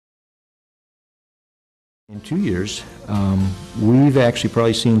In 2 years, we've actually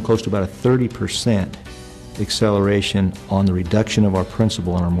probably seen close to about a 30% acceleration on the reduction of our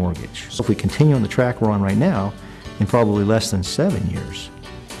principal on our mortgage. So if we continue on the track we're on right now, in probably less than 7 years,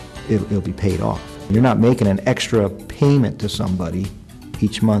 it'll be paid off. You're not making an extra payment to somebody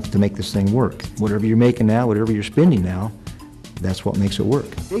each month to make this thing work. Whatever you're making now, whatever you're spending now, that's what makes it work.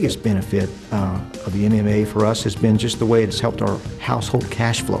 The biggest benefit of the MMA for us has been just the way it's helped our household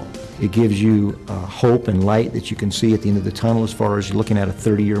cash flow. It gives you hope and light that you can see at the end of the tunnel as far as you're looking at a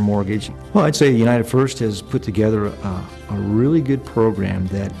 30-year mortgage. Well, I'd say United First has put together a really good program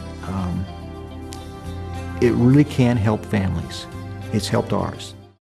that it really can help families. It's helped ours.